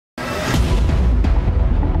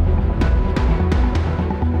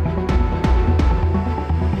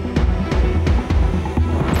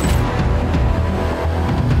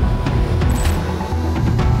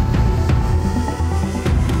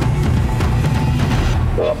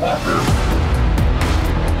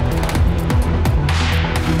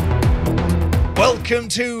Welcome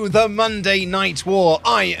to the Monday Night War.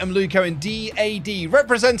 I am Luco in DAD,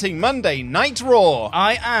 representing Monday Night Raw.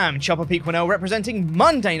 I am partsFUNknown, representing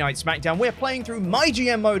Monday Night SmackDown. We're playing through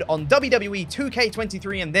MyGM mode on WWE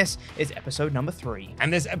 2K23, and this is episode number 3.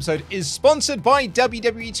 And this episode is sponsored by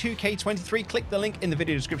WWE 2K23. Click the link in the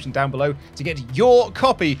video description down below to get your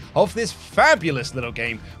copy of this fabulous little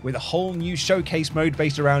game with a whole new showcase mode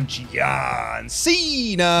based around John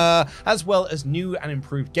Cena, as well as new and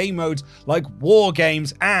improved game modes like War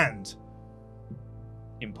Games and,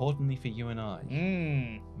 importantly for you and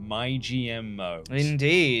I, MyGM mode.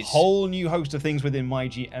 Indeed. Whole new host of things within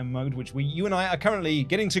MyGM mode, which you and I are currently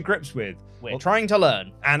getting to grips with. We're trying to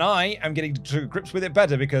learn. And I am getting to grips with it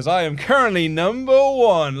better because I am currently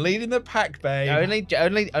 #1, leading the pack, babe.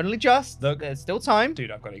 Only just. Look, there's still time. Dude,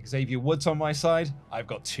 I've got Xavier Woods on my side. I've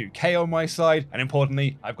got 2K on my side. And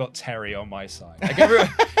importantly, I've got Terry on my side. Like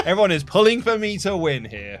everyone is pulling for me to win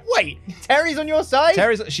here. Wait, Terry's on your side?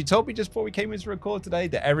 She told me just before we came in to record today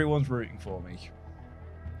that everyone's rooting for me.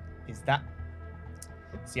 Is that...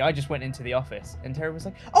 See, I just went into the office and Terry was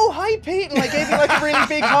like, "Oh, hi, Pete," and like gave me like a really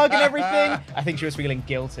big hug and everything. I think she was feeling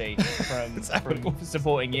guilty from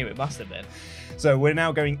supporting you. It must have been. So we're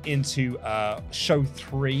now going into show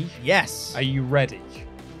 3. Yes. Are you ready?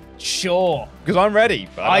 Sure. Because I'm ready.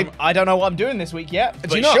 But I don't know what I'm doing this week yet,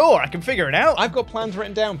 but you not? Sure, I can figure it out. I've got plans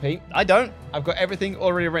written down, Pete. I don't. I've got everything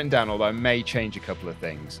already written down, although I may change a couple of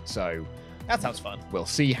things. So that sounds fun. We'll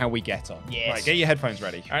see how we get on. Yes. Right, get your headphones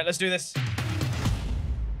ready. All right, let's do this.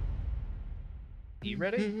 You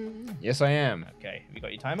ready? Yes, I am. Okay, have you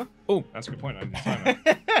got your timer? Oh, that's a good point. I have the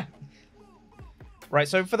timer. Right,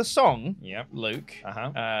 so for the song, yep, Luke,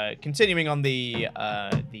 continuing on the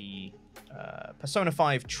Persona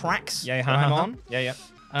 5 tracks that I'm on. Yeah.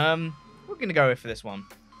 We're going to go for this one.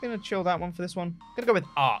 We're going to chill that one for this one. Going to go with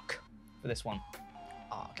Arc for this one.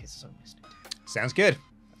 Arc is so mystic. Sounds good.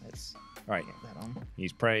 Let's right. get that on.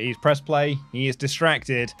 He's pressed play. He is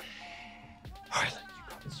distracted. All right,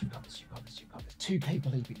 you got this. 2K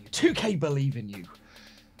believe in you. 2K believe in you.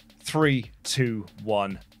 3, 2,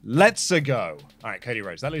 1. Let's go. All right, Cody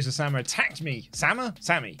Rhodes. That loser Sammy attacked me.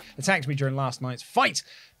 Sammy attacked me during last night's fight.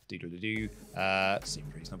 Doodle-doo.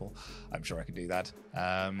 Seemed reasonable. I'm sure I can do that.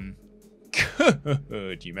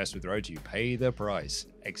 Good. You mess with Rhodes, you pay the price.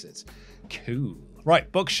 Exit. Cool.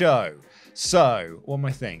 Right, book show. So, what are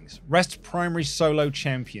my things? Rest primary solo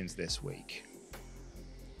champions this week.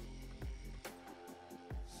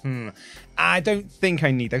 I don't think I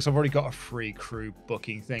need that because I've already got a free crew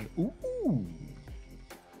booking thing. Ooh,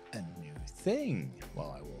 a new thing.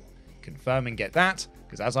 Well, I will confirm and get that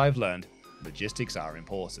because as I've learned, logistics are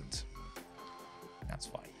important. That's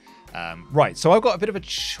fine. Right, so I've got a bit of a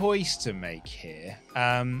choice to make here.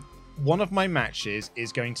 One of my matches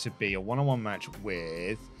is going to be a one-on-one match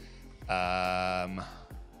with... I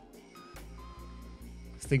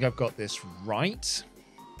think I've got this right.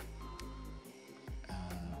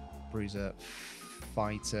 Bruiser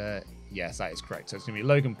fighter. Yes, that is correct. So it's going to be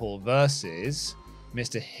Logan Paul versus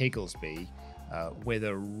Mr. Higglesby with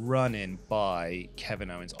a run-in by Kevin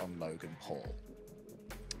Owens on Logan Paul.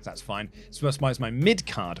 That's fine. So that's my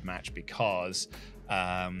mid-card match because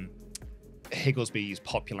Higglesby's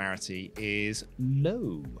popularity is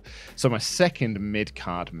low. So my second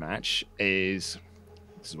mid-card match is...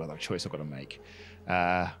 This is another choice I've got to make.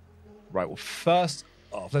 Right, well, first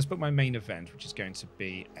off, let's book my main event, which is going to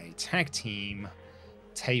be a tag team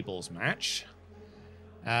tables match.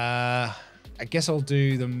 I guess I'll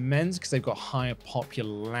do the men's because they've got higher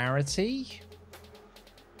popularity.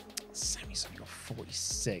 Sammy's only got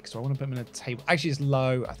 46. Do I want to put him in a table? Actually, it's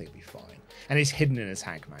low. I think it'll be fine. And he's hidden in a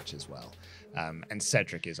tag match as well. And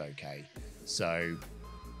Cedric is okay. So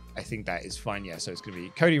I think that is fine. Yeah, so it's going to be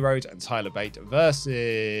Cody Rhodes and Tyler Bate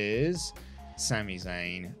versus Sami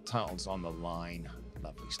Zayn. Titles on the line.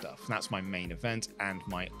 Lovely stuff. And that's my main event. And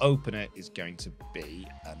my opener is going to be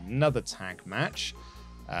another tag match.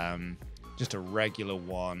 Just a regular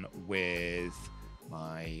one with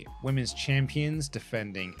my women's champions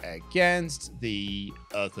defending against the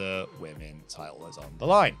other women. Title is on the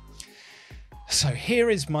line. So here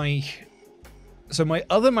is my... So my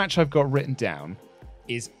other match I've got written down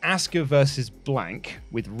is Asuka versus Blank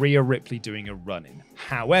with Rhea Ripley doing a run-in.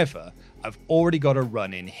 However, I've already got a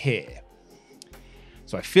run-in here.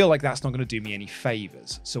 So I feel like that's not going to do me any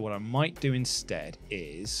favors. So what I might do instead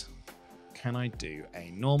is, can I do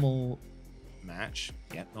a normal match?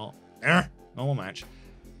 Yeah, not normal match.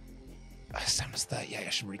 Sam's 30. Yeah, I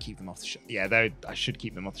should really keep them off the show. Yeah, I should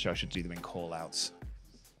keep them off the show. I should do them in call-outs.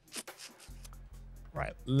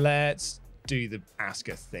 Right, let's do the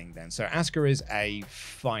Asuka thing then. So Asuka is a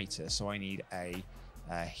fighter, so I need a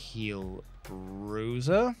heel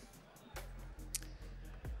Bruiser.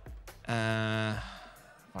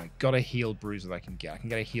 I got a heal Bruiser that I can get. I can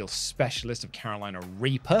get a heal Specialist of Carolina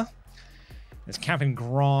Reaper. There's Captain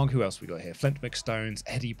Grog. Who else we got here? Flint McStones,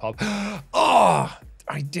 Eddie Pop. Oh,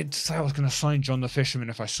 I did say I was going to sign John the Fisherman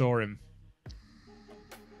if I saw him.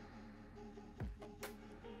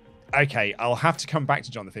 Okay, I'll have to come back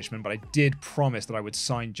to John the Fisherman, but I did promise that I would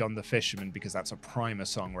sign John the Fisherman because that's a Primer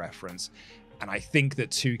song reference. And I think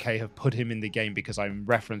that 2K have put him in the game because I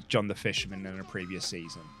referenced John the Fisherman in a previous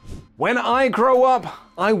season. When I grow up,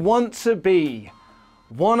 I want to be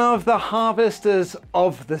one of the harvesters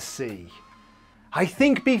of the sea. I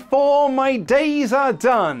think before my days are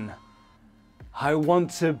done, I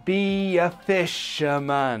want to be a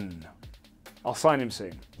fisherman. I'll sign him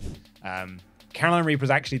soon. Carolina Reaper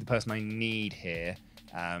is actually the person I need here.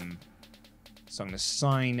 So I'm going to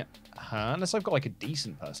sign her, unless I've got like a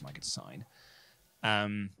decent person I could sign.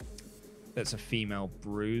 That's a female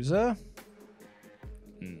Bruiser.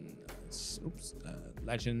 Oops.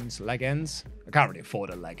 Legends. I can't really afford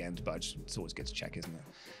a legend, but it's always good to check, isn't it?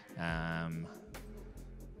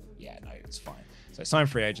 Yeah, no, it's fine. So sign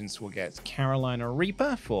free agents, we'll get Carolina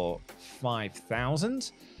Reaper for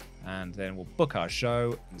 5,000. And then we'll book our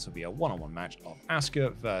show. This will be a one-on-one match of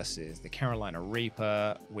Asuka versus the Carolina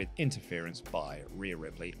Reaper with interference by Rhea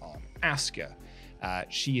Ripley on Asuka.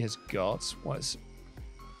 She has got what's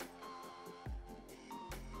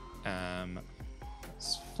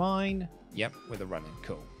that's fine. Yep, with a run-in,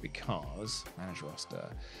 cool. Because manage roster,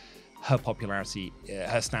 her popularity,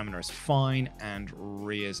 her stamina is fine, and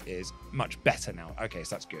Rhea's is much better now. Okay,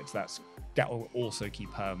 so that's good. So that will also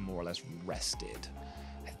keep her more or less rested,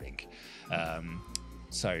 I think.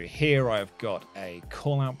 So here I've got a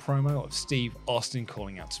call-out promo of Steve Austin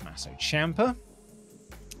calling out Tommaso Ciampa.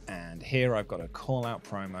 And here I've got a call-out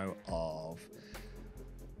promo of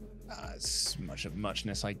it's much of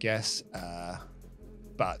muchness, I guess.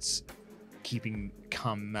 But keeping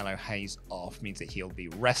Carmelo Hayes off means that he'll be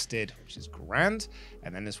rested, which is grand.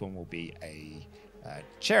 And then this one will be a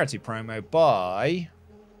charity promo by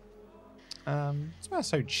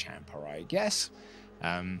Tommaso Ciampa, I guess.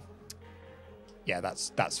 Yeah,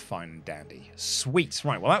 that's fine and dandy. Sweet.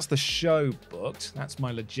 Right, well, that's the show booked. That's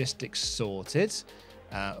my logistics sorted.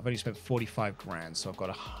 I've only spent 45 grand, so I've got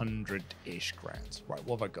 100-ish grand. Right,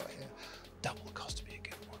 what have I got here? Double the cost to be a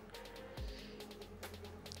good one.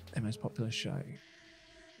 The most popular show.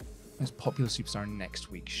 Most popular superstar in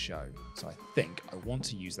next week's show. So I think I want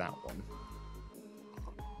to use that one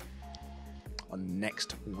on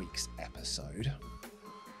next week's episode.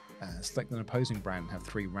 Select an opposing brand and have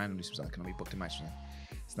 3 randomly superstars that can be booked in matches.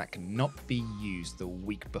 So that cannot be used the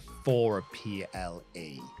week before a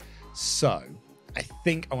PLE. So I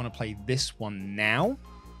think I want to play this one now,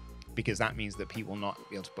 because that means that people will not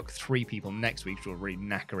be able to book 3 people next week, which will really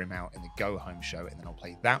knacker him out in the go-home show, and then I'll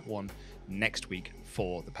play that one next week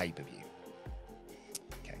for the pay-per-view.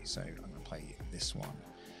 Okay, so I'm going to play this one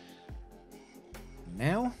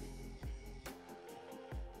now.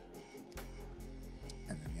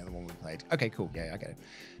 And then the other one we played. Okay, cool. Yeah, I get it.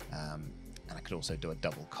 And I could also do a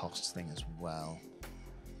double cost thing as well.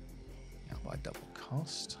 Yeah, I'll buy double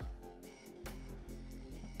cost,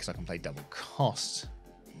 because I can play double cost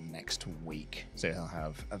next week. So he'll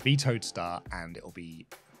have a vetoed star and it'll be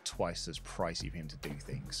twice as pricey for him to do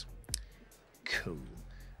things. Cool.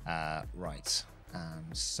 Right.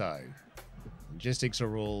 So logistics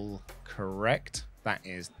are all correct. That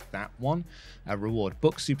is that one. Reward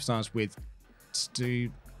book superstars with Stu.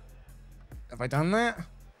 Have I done that?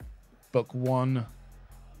 Book 1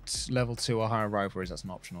 level 2 or higher rivalries. That's an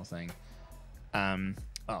optional thing.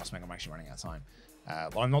 Oh, Smack, I'm actually running out of time.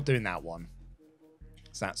 Well, I'm not doing that one,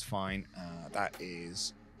 so that's fine. That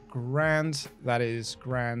is grand. That is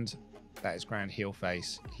grand. That is grand. Heel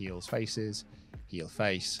face, heels faces, heel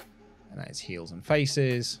face, and that is heels and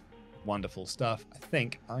faces. Wonderful stuff. I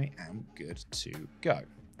think I am good to go.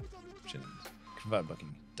 Confirm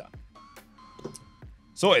booking done.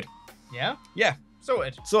 Sorted. Yeah? Yeah.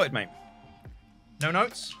 Sorted, mate. No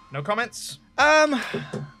notes? No comments?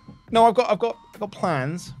 No, I've got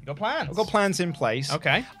plans. You got plans? I've got plans in place.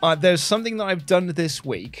 Okay. There's something that I've done this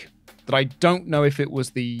week that I don't know if it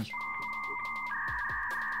was the...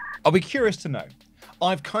 I'll be curious to know.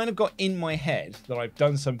 I've kind of got in my head that I've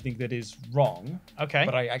done something that is wrong. Okay.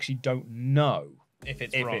 But I actually don't know if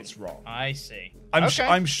it's wrong. I see.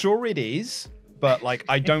 I'm sure it is, but like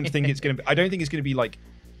I don't think it's gonna be like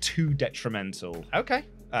too detrimental. Okay.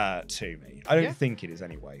 To me. I don't think it is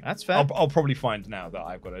anyway. That's fair. I'll probably find now that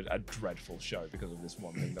I've got a dreadful show because of this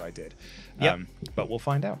one thing that I did. But we'll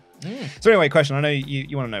find out. So anyway, question. I know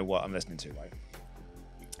you want to know what I'm listening to, right?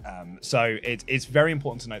 So it's very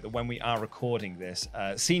important to note that when we are recording this,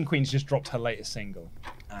 Scene Queen's just dropped her latest single,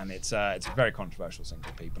 and it's a very controversial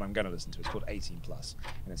single, Pete, but I'm going to listen to it. It's called 18+,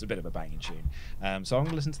 and it's a bit of a banging tune. So I'm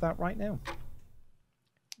going to listen to that right now.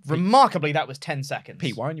 Remarkably, that was 10 seconds.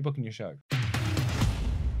 Pete, why aren't you booking your show?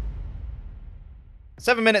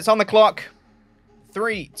 7 minutes on the clock.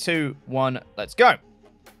 3, 2, 1, let's go.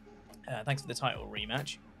 Thanks for the title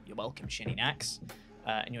rematch. You're welcome, Shinny Nax.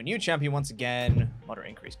 And your new champion once again. Moderate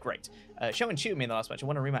increase, great. Show and shoot me in the last match. I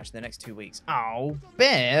want a rematch in the next 2 weeks. Oh,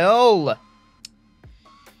 Bill!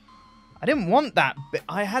 I didn't want that.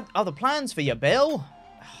 I had other plans for you, Bill.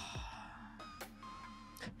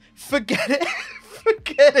 Forget it.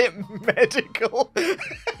 Forget it, Medical.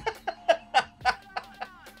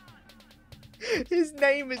 His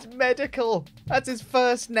name is Medical. That's his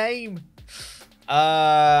first name.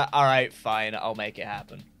 Alright, fine. I'll make it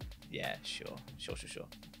happen. Yeah, sure.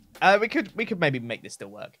 We could maybe make this still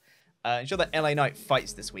work. Ensure that LA Knight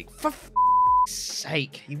fights this week. For f***'s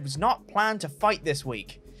sake. He was not planned to fight this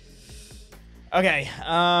week. Okay,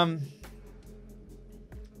 I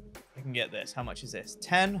can get this. How much is this?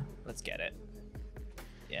 10? Let's get it.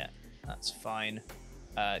 Yeah, that's fine.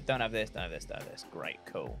 Don't have this, don't have this, don't have this. Great,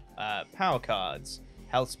 cool. Power cards.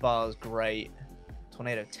 Health spars, great.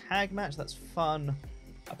 Tornado tag match, that's fun.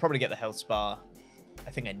 I'll probably get the health spar. I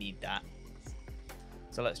think I need that.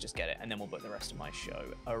 So let's just get it, and then we'll book the rest of my show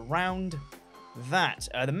around that.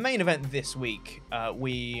 The main event this week,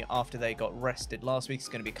 after they got rested last week, is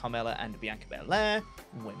going to be Carmella and Bianca Belair.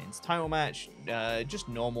 Women's title match. Just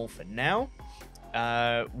normal for now.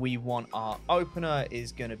 We want our opener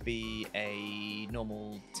is going to be a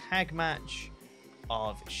normal tag match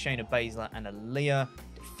of Shayna Baszler and Aaliyah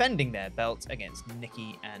defending their belts against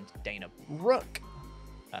Nikki and Dana Brooke.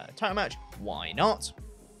 Title match, why not?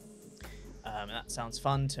 That sounds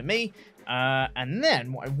fun to me. And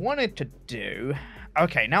then what I wanted to do,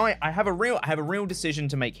 okay, now I have a real decision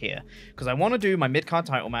to make here, because I want to do my mid-card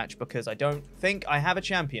title match because I don't think I have a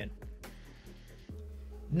champion.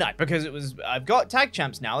 No, because I've got tag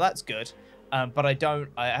champs now, that's good. But I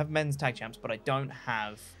have men's tag champs, but I don't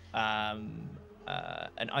have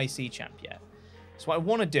an IC champ yet. So what I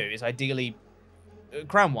want to do is ideally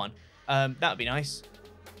crown one. That would be nice.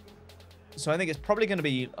 So I think it's probably going to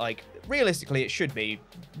be, like, realistically, it should be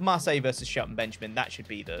Marseille versus Shelton Benjamin. That should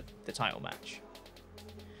be the title match.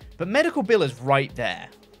 But Medical Bill is right there.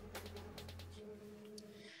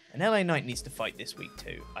 And LA Knight needs to fight this week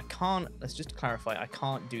too. I can't, let's just clarify, I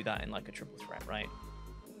can't do that in like a triple threat, right?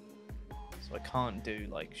 So I can't do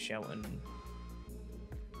like Shelton,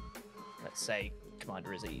 let's say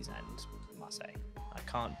Commander Aziz and Marseille. I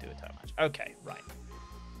can't do a title match. Okay, right.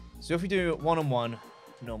 So if we do one-on-one,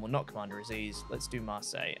 normal, not Commander Aziz, let's do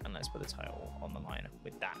Marseille and let's put the title on the line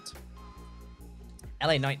with that.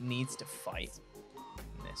 LA Knight needs to fight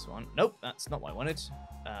in this one. Nope, that's not what I wanted.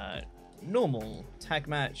 Normal tag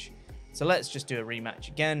match. So let's just do a rematch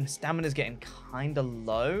again. Stamina's getting kind of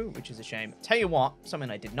low, which is a shame. Tell you what,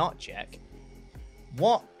 something I did not check.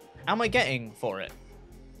 What am I getting for it?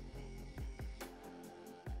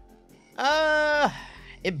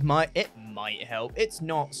 It might help. It's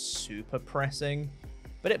not super pressing,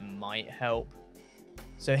 but it might help.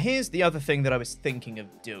 So here's the other thing that I was thinking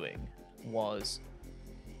of doing was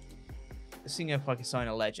seeing if I could sign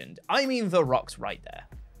a legend. I mean, The Rock's right there.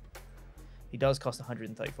 He does cost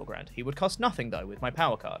 134 grand. He would cost nothing, though, with my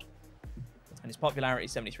power card. And his popularity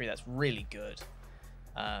is 73. That's really good.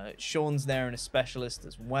 Sean's there and a specialist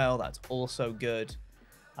as well. That's also good.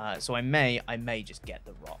 So I may just get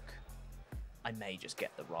The Rock. I may just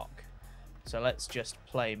get The Rock. So let's just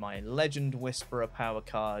play my Legend Whisperer power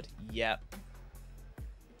card. Yep.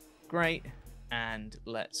 Great. And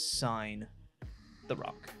let's sign The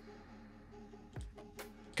Rock.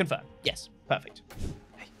 Confirm. Yes. Perfect.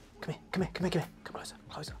 Come here. Come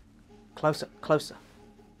closer.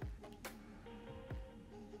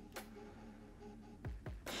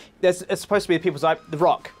 It's supposed to be people's eye. The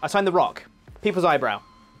Rock. I signed The Rock. People's eyebrow.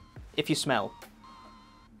 If you smell.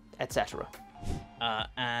 Etc.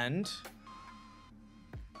 And...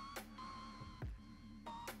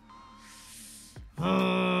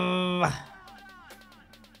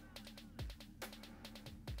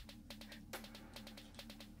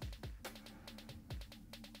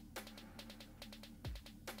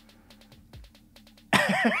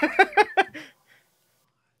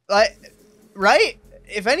 like, right?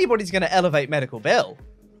 If anybody's going to elevate Medical Bill,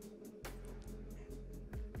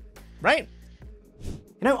 right? You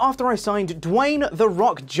know, after I signed Dwayne "The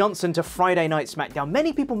Rock" Johnson to Friday Night SmackDown,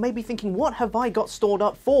 many people may be thinking, what have I got stored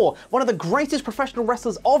up for? One of the greatest professional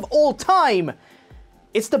wrestlers of all time.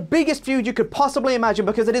 It's the biggest feud you could possibly imagine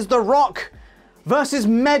because it is The Rock versus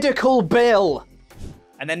Medical Bill.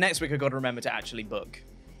 And then next week I've got to remember to actually book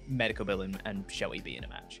Medical Bill and Shelly B in a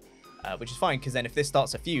match. Which is fine, because then if this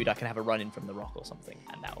starts a feud, I can have a run-in from The Rock or something,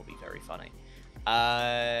 and that will be very funny.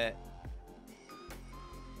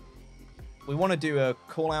 We want to do a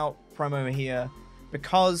call-out promo here.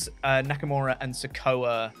 Because Nakamura and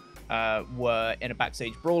Sikoa were in a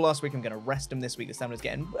backstage brawl last week, I'm going to rest them this week. The stamina's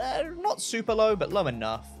getting not super low, but low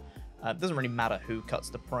enough. It doesn't really matter who cuts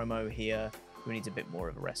the promo here. Who needs a bit more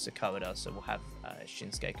of a rest? Sikoa does, so we'll have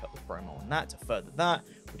Shinsuke cut the promo on that. To further that,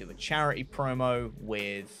 we'll do a charity promo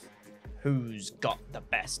with who's got the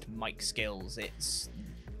best mic skills. It's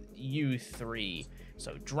you three.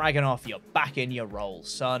 So Dragunov, you're back in your role,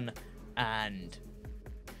 son. And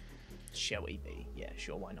Shelly B. Yeah,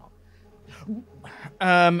 sure, why not?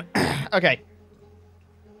 Okay.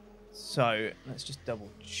 So let's just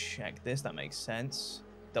double check this. That makes sense.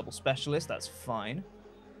 Double specialist, that's fine.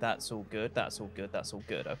 That's all good. That's all good. That's all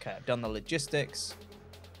good. Okay, I've done the logistics.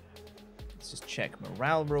 Let's just check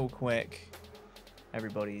morale real quick.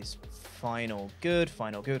 Everybody's fine, all good.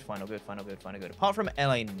 Fine, all good. Fine, all good. Fine, all good. Fine, all good. Apart from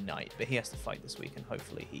LA Knight, but he has to fight this week, and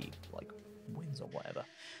hopefully he like wins or whatever.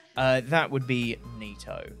 That would be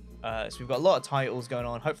neato. So we've got a lot of titles going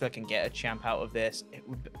on. Hopefully I can get a champ out of this. It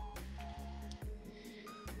would be...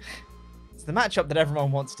 It's the matchup that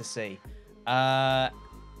everyone wants to see.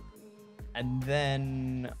 And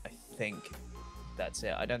then I think that's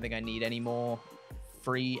it. I don't think I need any more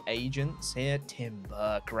free agents here. Tim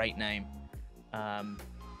Burke, great name.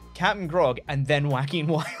 Captain Grog, and then Wacky and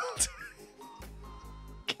Wild.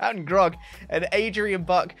 Captain Grog and Adrian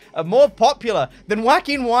Buck are more popular than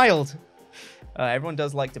Wacky and Wild. Everyone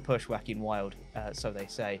does like to push Wacky and Wild, so they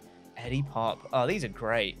say. Eddie Pop. Oh, these are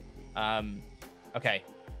great. Okay.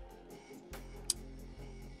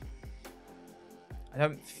 I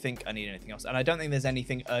don't think I need anything else. And I don't think there's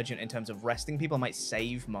anything urgent in terms of resting people. I might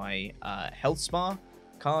save my health spa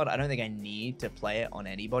card. I don't think I need to play it on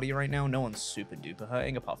anybody right now. No one's super duper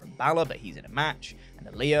hurting apart from Balor, but he's in a match. And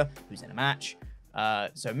Aaliyah, who's in a match.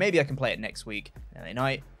 So maybe I can play it next week. LA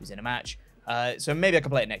Knight, who's in a match. So maybe I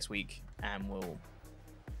can play it next week, and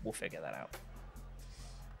we'll figure that out.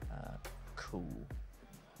 Cool.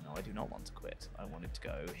 No, I do not want to quit. I wanted to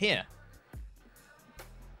go here.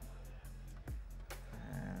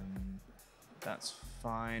 That's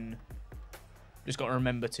fine. Just got to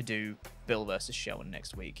remember to do Bill versus Shelton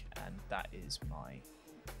next week, and that is my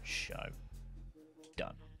show.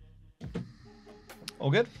 Done.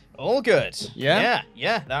 All good? All good. Yeah?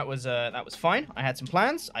 Yeah. That was fine. I had some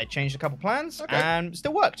plans. I changed a couple plans, and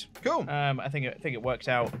still worked. Cool. I think it worked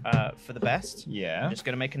out for the best. Yeah. I'm just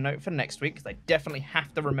gonna make a note for next week because I definitely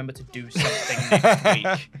have to remember to do something next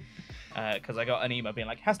week. Because I got an email being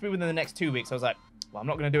like, has to be within the next 2 weeks. I was like, well, I'm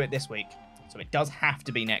not gonna do it this week, so it does have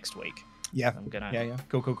to be next week. Yeah. I'm gonna. Yeah.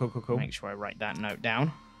 Cool. Make sure I write that note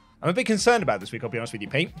down. I'm a bit concerned about this week, I'll be honest with you,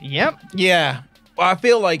 Pete. Yep. Yeah. Well, I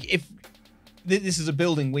feel like if this is a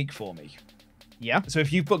building week for me. Yeah. So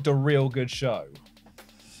if you've booked a real good show,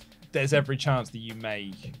 there's every chance that you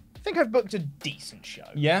may. I think I've booked a decent show.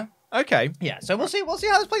 Yeah. Okay. Yeah. So we'll see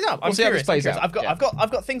how this plays out. We'll see how this plays out. I've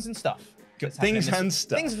got things and stuff. Things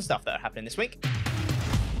and stuff that are happening this week.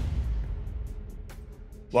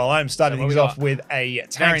 Well, I'm starting things off with a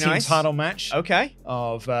tag team title match. Okay.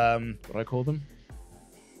 Of what do I call them?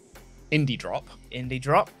 Indie Drop. Indie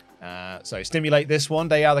Drop. So stimulate this one.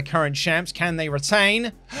 They are the current champs. Can they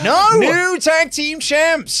retain? No! New tag team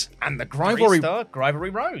champs! And the Grivalry... 3-star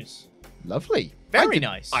Grivalry Rose. Lovely. Very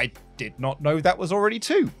nice. I did not know that was already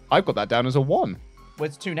 2. I've got that down as a 1. Well,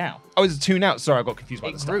 it's 2 now. Oh, it's a 2 now. Sorry, I got confused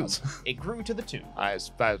by the stars. It grew to the 2. It's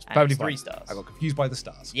probably 3 stars. I got confused by the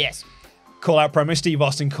stars. Yes. Call out promo, Steve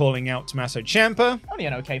Austin calling out Tommaso Ciampa. Only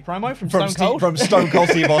an okay promo from Stone Cold. From Stone Cold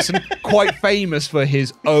Steve Austin. Quite famous for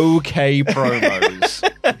his okay promos.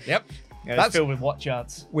 Yep. Yeah, that's filled with what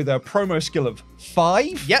charts? With a promo skill of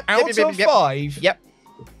 5 Yep. out of 5. Yep.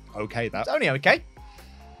 Okay, that. It's only okay.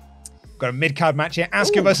 Got a mid-card match here.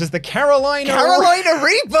 Asuka versus the Carolina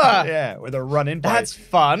Reaper! Yeah, with a run-in That's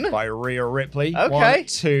fun. by Rhea Ripley. Okay. 1,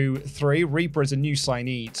 2, 3. Reaper is a new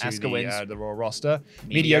signee to the Raw roster.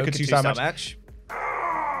 Mediocre 2-star match.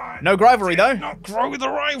 No Grivalry, though. Not grow the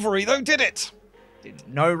rivalry, though, did it?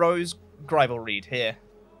 No Rose Grivalry here.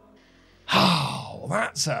 Oh,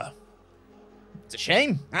 that's a... It's a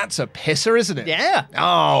shame. That's a pisser, isn't it? Yeah.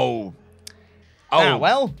 Oh. Oh,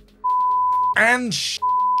 well. And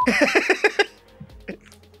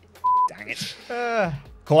Dang it.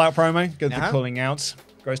 Call out promo. Go the calling out.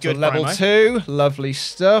 Goes to a Good level promo. 2. Lovely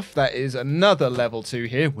stuff. That is another level 2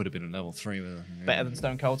 here. Would have been a level 3. Better than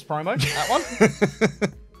Stone Cold's promo, that one.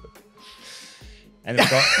 And then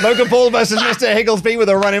we've got Logan Paul versus Mr. Higglesby with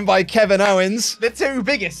a run-in by Kevin Owens. The two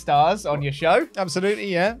biggest stars on your show. Absolutely,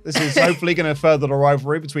 yeah. This is hopefully going to further the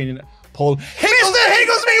rivalry between Paul. Mr.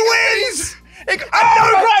 Higglesby wins!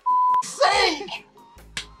 Oh, for sake!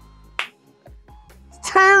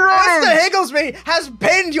 Mr. Higglesby has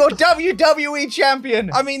pinned your WWE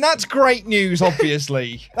champion. I mean, that's great news,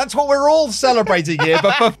 obviously. That's what we're all celebrating here,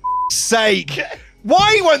 but for sake,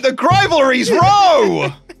 why won't the rivalries row?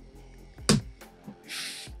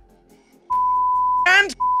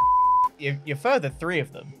 And You furthered 3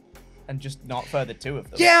 of them, and just not furthered 2 of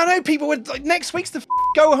them. yeah, I know people would like next week's the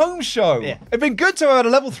go home show. Yeah. It'd been good to have had a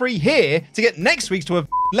level 3 here to get next week's to a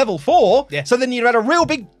level 4. Yeah. So then you'd had a real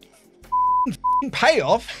big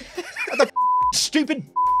payoff at the stupid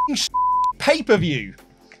pay-per-view.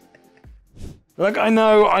 Look, I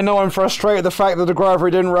know I'm frustrated at the fact that the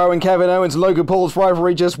rivalry didn't row and Kevin Owens and Logan Paul's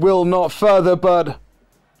rivalry just will not further, but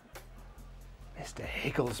Mr.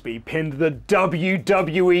 Higglesby pinned the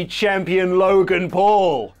WWE champion Logan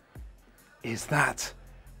Paul. Is that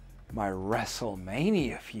my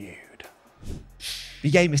WrestleMania feud?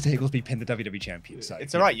 Yeah, Mr. Higglesby pinned the WWE champion. So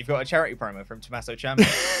It's all right. You've got a charity promo from Tommaso Ciampa.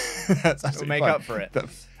 That's We'll absolutely make fine. up for it.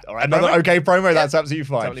 All right, Another promo? okay promo. That's absolutely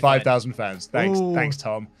fine. Totally fine. 5,000 fans. Thanks, Ooh. thanks,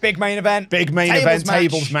 Tom. Big main event. Big main Tables event match.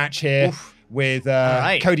 tables match here Oof. with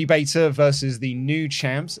right. Cody Bater versus the new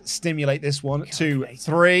champs. Stimulate this one. 2, Bater.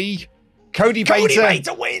 3. Cody Cody Bater.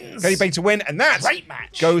 Bater wins. Cody Bater win, and that Great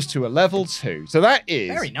match. goes to a level 2. So that is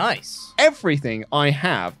Very nice. everything I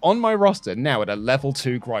have on my roster now at a level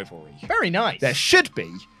 2 rivalry. Very nice. There should be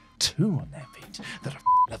 2 on their feet that are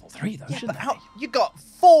level 3 though, yeah, shouldn't but there? you got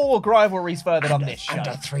 4 rivalries furthered on this show. And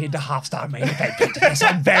a 3.5-star main event. Yes,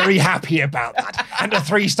 I'm very happy about that. And a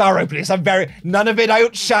 3-star opening. I'm very. None of it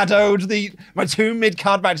outshadowed my 2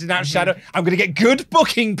 mid-card matches. Outshadowed. I'm going to get good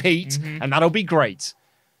booking, Pete, and that'll be great.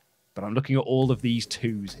 But I'm looking at all of these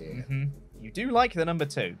 2s here. You do like the number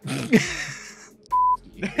 2.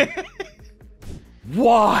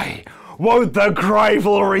 Why won't the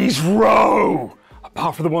rivalries row?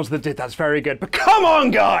 Apart from the ones that did, that's very good. But come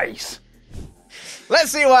on, guys! Let's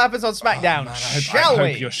see what happens on SmackDown, shall I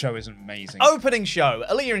we? hope your show is amazing. Opening show.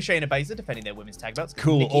 Aaliyah and Shayna Baszler defending their women's tag belts.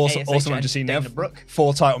 Cool. Nikki Awesome. ASH Awesome. I'm and just seeing now. Dana Brooke.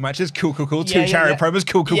 4 title matches. Cool. 2 Yeah, charity yeah. promos.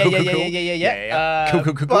 Cool. Yeah.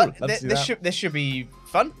 Cool. But Love to see that. this should be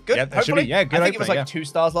fun. Good. Yeah, that should be- Hopefully. yeah, good I think it was opening, like yeah. 2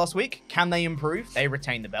 stars last week. Can they improve? They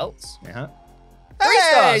retain the belts. 3 Hey,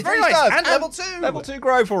 stars. Very 3 nice. stars. And level 2. Level 2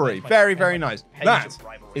 rivalry. Very, very nice. page That of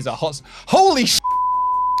rivalry. is a hot. Holy sh!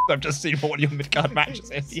 I've just seen what one of your mid-card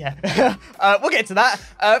matches is. Yeah. We'll get to that.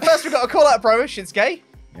 First, we've got a call-out promo. Shinsuke.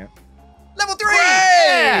 Yeah. Level 3.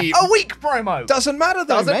 Great! Yeah. A week promo. Doesn't matter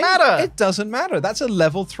though. Doesn't mate. matter. It doesn't matter. That's a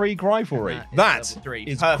level 3 rivalry. That is That level 3.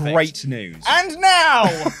 is Perfect. great news. And now,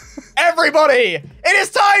 everybody, it is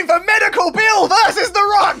time for Medical Bill versus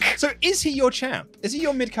The Rock. So is he your champ? Is he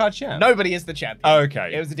your mid-card champ? Nobody is the champion.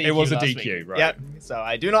 Okay. It was a DQ. It was a last DQ, week. right. Yep. So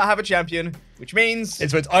I do not have a champion, which means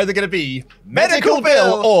It's either going to be Medical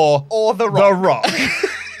Medical Bill or The Rock. The Rock.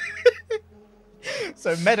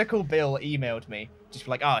 So Medical Bill emailed me, just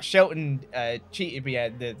like, Shelton cheated me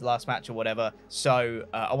at the last match or whatever, so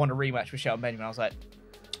I want a rematch with Shelton Benjamin. I was like,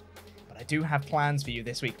 but I do have plans for you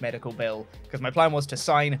this week, Medical Bill, because my plan was to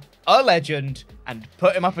sign a legend and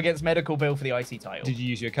put him up against Medical Bill for the IC title. Did you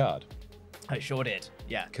use your card? I sure did.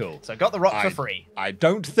 Yeah. Cool. So I got The Rock for free. I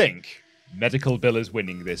don't think Medical Bill is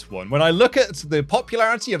winning this one. When I look at the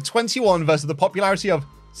popularity of 21 versus the popularity of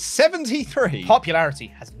 73. Popularity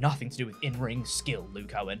has nothing to do with in-ring skill,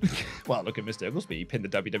 Luke Owen. Well, look at Mr. Higglesby. He pinned the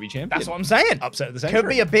WWE champion. That's what I'm saying. Upset of the century. Could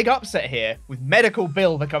be a big upset here with Medical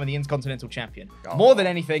Bill becoming the Intercontinental Champion. Oh. More than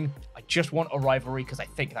anything, I just want a rivalry because I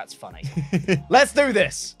think that's funny. Let's do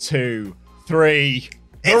this. 2, 3.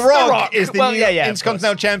 The It's The Rock Rock. is the Well, new yeah, of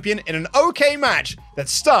Intercontinental Champion in an okay match that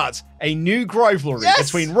starts a new rivalry Yes!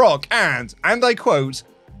 between Rock and I quote,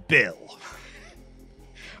 Bill.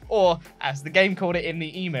 Or, as the game called it in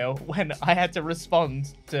the email, when I had to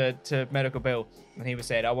respond to Medical Bill, and he was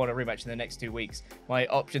saying, I want a rematch in the next 2 weeks, my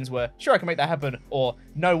options were, sure, I can make that happen, or,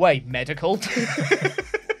 no way, Medical.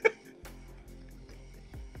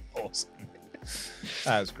 Awesome.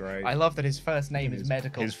 That was great. I love that his first name is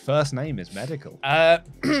Medical. His first name is Medical.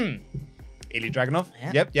 Ilya Dragunov.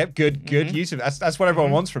 Yeah. Yep. Good use of that's what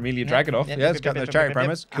everyone wants from Ilya Dragunov. Yep. Yeah, it's got those charity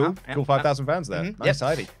promos. Cool. Cool 5,000 fans there. Nice,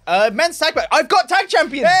 tidy. Men's tag match. I've got tag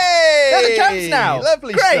champions. Hey! They're the champs now.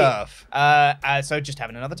 Lovely Great. stuff. So just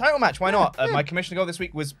having another title match. Why not? My commissioner goal this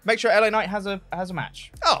week was make sure LA Knight has a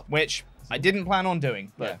match. Oh. Which I didn't plan on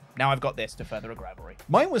doing, but now I've got this to further a rivalry.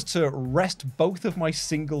 Mine was to rest both of my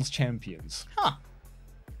singles champions. Huh.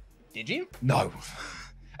 Did you? No.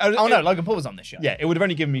 Oh no, Logan Paul was on this show. Yeah, it would have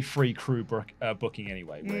only given me free crew booking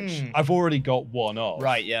anyway, which I've already got one of.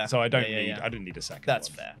 Right, yeah. So I don't Yeah, need. yeah. I didn't need a second. That's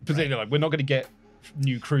one. fair. Particularly, like, we're not going to get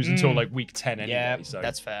new crews until like week 10 anyway. Yeah, So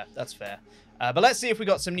that's fair. That's fair. But let's see if we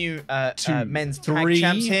got some new men's tag 3.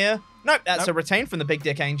 champs here. Nope, that's a retain from the Big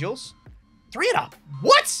Dick Angels. 3.5.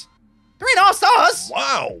 What? 3.5 stars?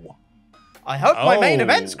 wow. I hope my main Oh.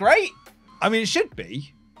 event's great. I mean, it should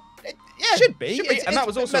be. Yeah, Should be. And that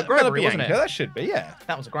was also a Mel- Mel Grivery, wasn't it? Bianca, that should be. Yeah.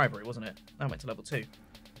 That was a Grivery, wasn't it? That went to level 2.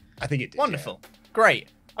 I think it did. Wonderful. Great.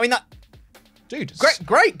 I mean, that. Yeah. Dude.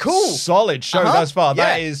 Great, cool. Solid show Uh-huh. thus far. Yeah.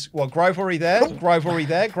 That is what rivalry there, rivalry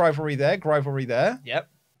there, rivalry there, rivalry there. Yep.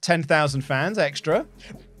 10,000 fans extra.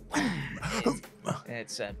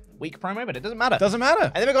 It's a weak promo, but it doesn't matter. Doesn't matter.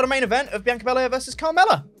 And then we've got a main event of Bianca Belair versus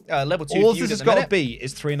Carmella. Level 2 All feud this at has the got to minute. be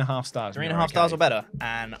is 3.5 stars. 3.5 stars or better,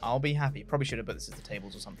 and I'll be happy. Probably should have put this as the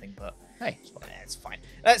tables or something, but Hey, it's fine.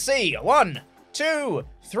 Let's see. 1, 2,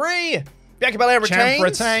 3. Bianca Belair retains. champ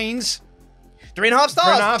retains. 3.5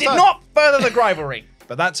 stars. 3.5 Did stars. not further the rivalry.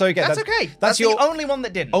 But that's okay. That's okay. That's the your only one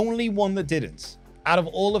that didn't. only one that didn't. Out of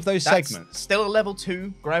all of those That's segments. still a level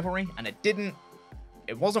 2 rivalry, and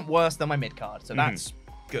it wasn't worse than my mid card, so that's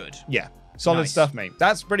good. Yeah. Solid Nice. stuff, mate.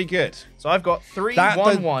 That's pretty good. So I've got 3, That-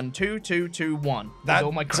 1, 1, 2, 2, 2, 1. That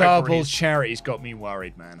all my double rivalries. charity's got me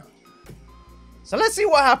worried, man. So let's see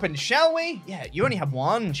what happens, shall we? Yeah, you only have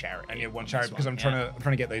one charity. I need one charity because I'm trying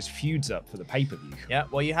to get those feuds up for the pay-per-view. Yeah,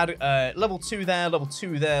 well, you had level 2 there, level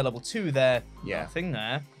 2 there, level 2 there. Yeah. Nothing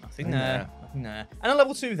there, nothing Nothing there, there. nothing there. And a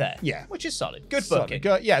level 2 there. Yeah. Which is solid. Good Solid. booking.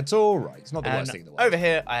 Good. Yeah, it's all right. It's not the And worst thing in the world. over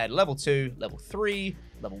here, I had level 2, level 3,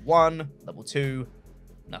 level 1, level 2,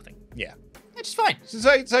 nothing. Yeah. It's fine. It's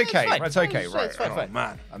okay. It's fine. It's okay. It's Right. fine, Oh, fine.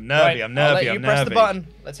 man. I'm nervy. Right, I'm I'll nervy. let you I'm press nervy. the button.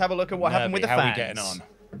 Let's have a look at what happened with the How fans. are we getting on?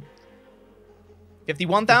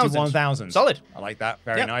 51,000. 51,000. Solid. I like that.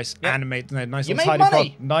 Very Yep. nice. Yep. Animate. Nice You little made tidy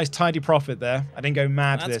money. nice tidy profit there. I didn't go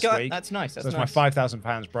mad this week. That's nice. So That's that's my nice.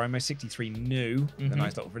 £5,000 promo, 63 new. The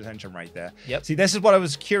nice little retention rate there. Yep. See, this is what I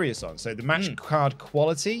was curious on. So the match card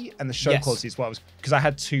quality and the show Yes. quality is what I was, because I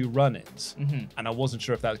had 2 run-ins, and I wasn't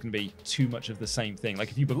sure if that was going to be too much of the same thing.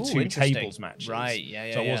 Like if you book Ooh, 2 interesting. tables matches, Right,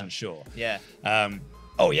 yeah, So I yeah. wasn't sure. Yeah.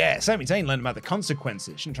 Oh yeah, Sami Zayn learned about the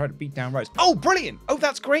consequences. Shouldn't try to beat down Rose. Oh, brilliant! Oh,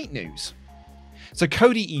 that's great news. So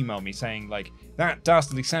Cody emailed me saying like, that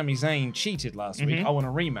dastardly Sami Zayn cheated last week. I want a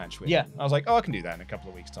rematch with him. I was like, oh, I can do that in a couple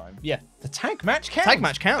of weeks' time. Yeah. The tag match counts. Tag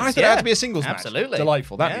match counts, I thought it yeah. had to be a singles match. Absolutely.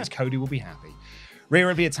 Delightful. That Yeah. means Cody will be happy. Rhea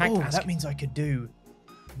will be a tag Oh, match. that means I could do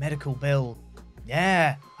medical bill.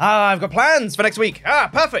 Yeah. Ah, I've got plans for next week. Ah,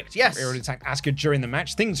 perfect. Yes. Rhea will attack Asuka during the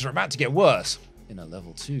match. Things are about to get worse. In a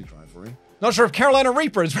level 2 rivalry. Not sure if Carolina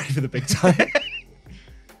Reaper is ready for the big time.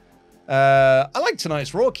 I like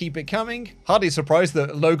tonight's Raw. Keep it coming. Hardly surprised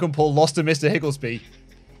that Logan Paul lost to Mr. Higglesby.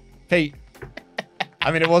 Pete.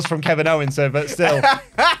 I mean, it was from Kevin Owens, so, but still.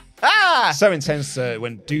 So intense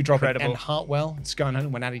when Doudrop Incredible. and Hartwell and Sky and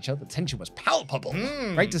Owen went at each other. The tension was palpable.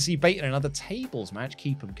 Great to see Bate in another tables match.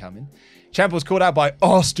 Keep them coming. Champ was called out by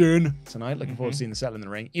Austin tonight. Looking forward to seeing the settle in the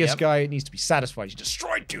ring. Io Sky needs to be satisfied. He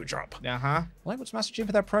destroyed Doudrop. Uh-huh. I like what's Master Jim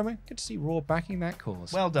for that promo. Good to see Raw backing that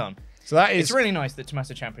cause. Well done. So that is It's really nice that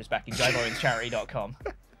Tommaso Ciampa is backing JaiBowenCharity.com.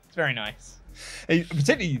 It's very nice.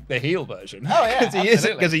 particularly the heel version. Oh, yeah,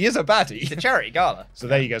 because he is a baddie. It's a charity gala. So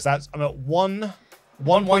there you go. So that's I'm at 1.17.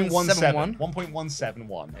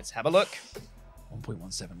 1.171. Let's have a look.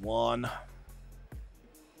 1.171.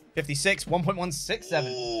 56,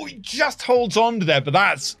 1.167. Oh, he just holds on to there, but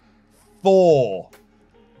that's 4.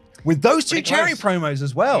 With those 2 Pretty cherry close. promos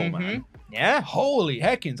as well, man. Yeah. Holy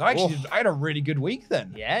heckins. I had a really good week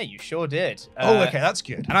then. Yeah, you sure did. Oh, okay, that's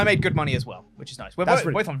good. And I made good money as well, which is nice. We're That's both,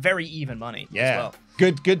 really- both on very even money as Yeah. well.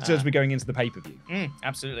 Good as we're going into the pay-per-view.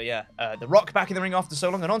 Absolutely, yeah. The Rock back in the ring after so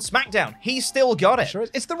long and on SmackDown. He's still got it. Sure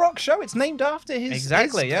is. It's the Rock Show. It's named after his his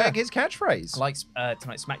catchphrase. I like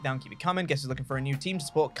tonight's SmackDown. Keep it coming. Guess who's looking for a new team to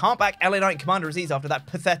support? Can't back LA Knight and Commander Aziz after that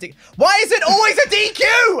pathetic. Why is it always a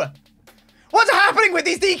DQ? What's happening with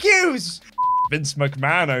these DQs? Vince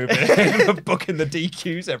McMahon over here booking the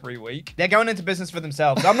DQs every week. They're going into business for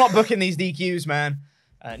themselves. I'm not booking these DQs, man.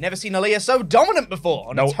 Never seen Aaliyah so dominant before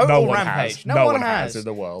on a total rampage. No one has in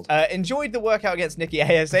the world. Enjoyed the workout against Nikki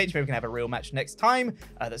ASH. Maybe we can have a real match next time.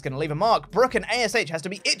 That's going to leave a mark. Brooke and ASH has to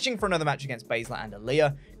be itching for another match against Baszler and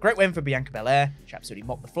Aaliyah. Great win for Bianca Belair. She absolutely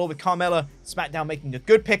mopped the floor with Carmella. SmackDown making a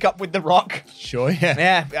good pickup with The Rock. Sure,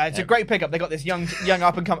 yeah. Yeah, it's a great pickup. They got this young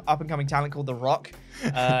up and coming talent called The Rock.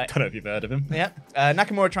 Don't know if you've heard of him. Yeah.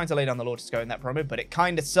 Nakamura trying to lay down the law to Sco in that promo, but it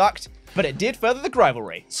kind of sucked. But it did further the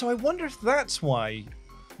rivalry. So I wonder if that's why,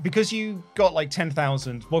 because you got like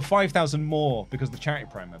 10,000, well 5,000 more because of the charity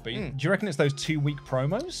promo. But do you reckon it's those 2-week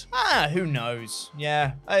promos? Who knows?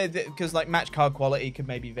 Yeah, because like match card quality could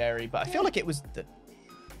maybe vary, but I feel like it was the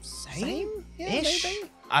same. Yeah, Ish. maybe.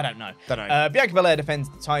 I don't know. Don't know. Bianca Belair defends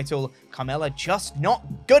the title. Carmella just not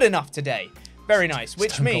good enough today. Very nice.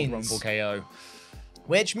 Which Stone Cold means Rumble KO.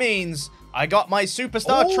 Which means I got my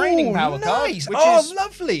superstar training power card. Nice. Which is is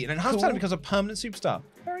lovely. And enhanced cool. talent because of permanent superstar.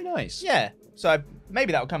 Very nice. Yeah. So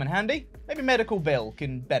maybe that'll come in handy. Maybe Medical Bill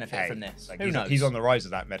can benefit Hey, from this. like, Who he's, knows? he's on the rise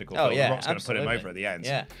of that medical. Oh bill. yeah, The Rock's going to put him absolutely. over at the end.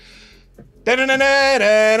 Yeah.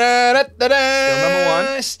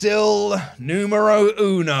 Still Still numero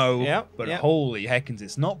uno. Yep, But yep. holy heckins,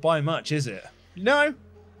 it's not by much, is it? No.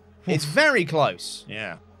 It's very close.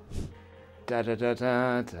 Yeah. Da da da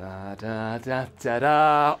da da da da da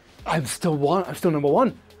da. I'm still number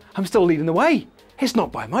one. I'm still leading the way. It's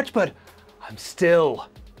not by much, but I'm still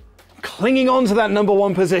clinging on to that number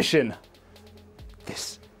one position.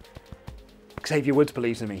 This. Xavier Woods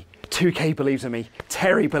believes in me. 2K believes in me.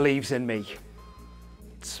 Terry believes in me.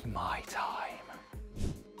 It's my time.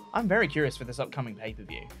 I'm very curious for this upcoming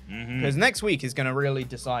pay-per-view. Because next week is going to really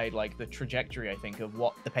decide like the trajectory, I think, of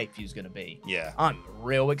what the pay-per-view is going to be. Yeah. I'm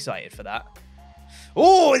real excited for that.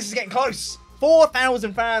 Oh, this is getting close.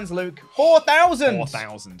 4,000 fans, Luke. 4,000.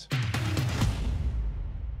 4,000.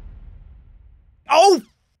 Oh!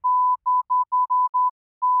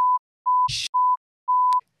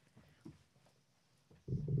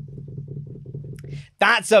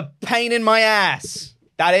 That's a pain in my ass.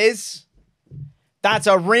 That is. That's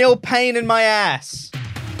a real pain in my ass.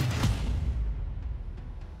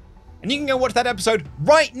 And you can go watch that episode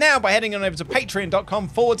right now by heading on over to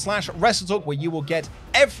patreon.com/WrestleTalk, where you will get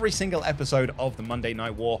every single episode of the Monday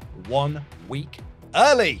Night War 1 week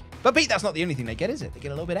early. But Pete, that's not the only thing they get, is it? They get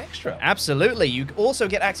a little bit extra. Absolutely. You also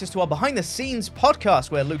get access to our behind the scenes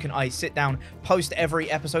podcast where Luke and I sit down post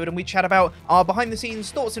every episode and we chat about our behind the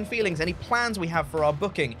scenes thoughts and feelings, any plans we have for our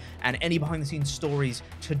booking, and any behind the scenes stories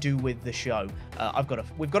to do with the show.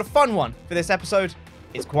 We've got a fun one for this episode.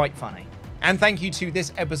 It's quite funny. And thank you to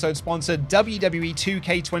this episode's sponsor, WWE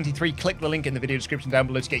 2K23. Click the link in the video description down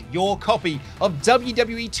below to get your copy of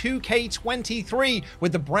WWE 2K23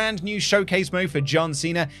 with the brand new showcase mode for John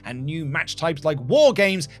Cena and new match types like War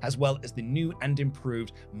Games, as well as the new and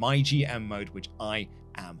improved MyGM mode, which I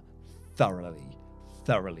am thoroughly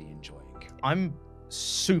enjoying. I'm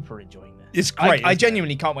super enjoying this. It's great. I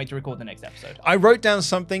genuinely can't wait to record the next episode. I wrote down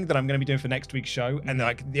something that I'm going to be doing for next week's show, and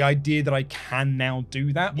like the idea that I can now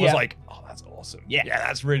do that was like, oh, that's awesome. Yeah.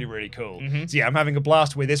 That's really cool. So yeah, I'm having a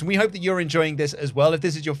blast with this, and we hope that you're enjoying this as well. If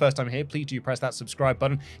this is your first time here, please do press that subscribe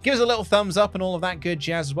button. Give us a little thumbs up and all of that good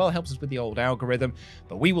jazz as well. It helps us with the old algorithm.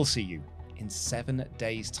 But we will see you in 7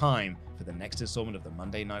 days' time for the next installment of the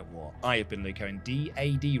Monday Night War. I have been Luke Owen,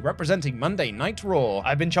 DAD, representing Monday Night Raw.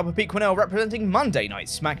 I've been Chopper Pete Quinnell representing Monday Night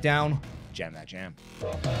SmackDown. Jam that jam.